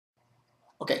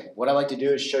Okay, what I like to do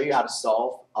is show you how to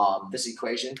solve this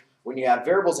equation when you have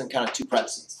variables in kind of two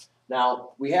parentheses.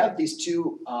 Now, we have these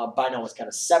two binomials kind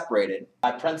of separated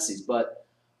by parentheses, but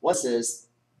what's this?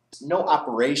 There's no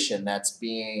operation that's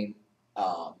being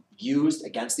used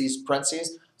against these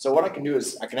parentheses. So what I can do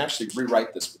is I can actually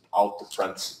rewrite this without the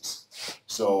parentheses.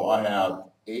 So I have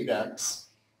 8x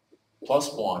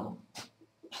plus 1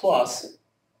 plus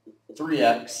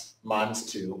 3x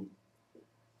minus 2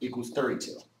 equals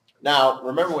 32. Now,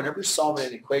 remember, whenever you're solving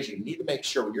an equation, you need to make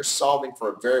sure when you're solving for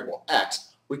a variable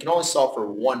x, we can only solve for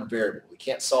one variable. We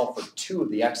can't solve for two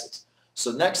of the x's.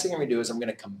 So the next thing I'm going to do is I'm going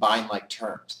to combine like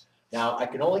terms. Now, I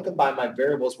can only combine my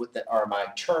variables with that are my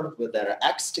terms with that are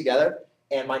x together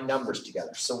and my numbers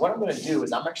together. So what I'm going to do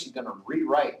is I'm actually going to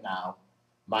rewrite now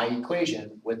my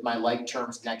equation with my like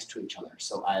terms next to each other.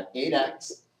 So I have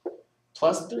 8x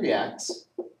plus 3x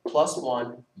plus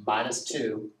 1 minus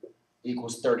 2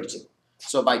 equals 32.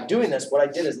 So by doing this, what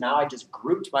I did is now I just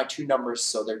grouped my two numbers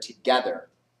so they're together.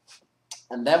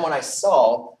 And then when I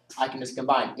solve, I can just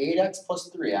combine 8x plus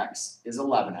 3x is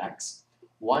 11x.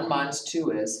 1 minus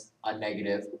 2 is a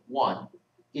negative 1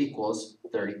 equals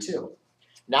 32.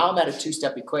 Now I'm at a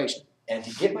two-step equation. And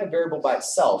to get my variable by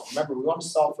itself, remember we want to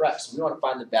solve for x. So we want to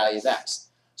find the value of x.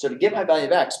 So to get my value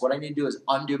of x, what I need to do is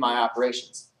undo my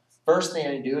operations. First thing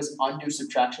I need to do is undo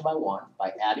subtraction by 1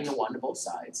 by adding a 1 to both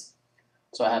sides.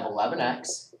 So I have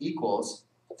 11x equals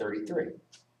 33.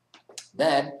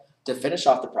 Then, to finish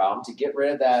off the problem, to get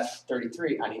rid of that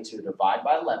 33, I need to divide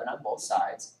by 11 on both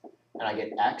sides, and I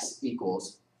get x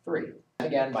equals 3. And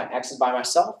again, my x is by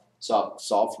myself, so I'll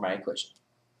solve for my equation.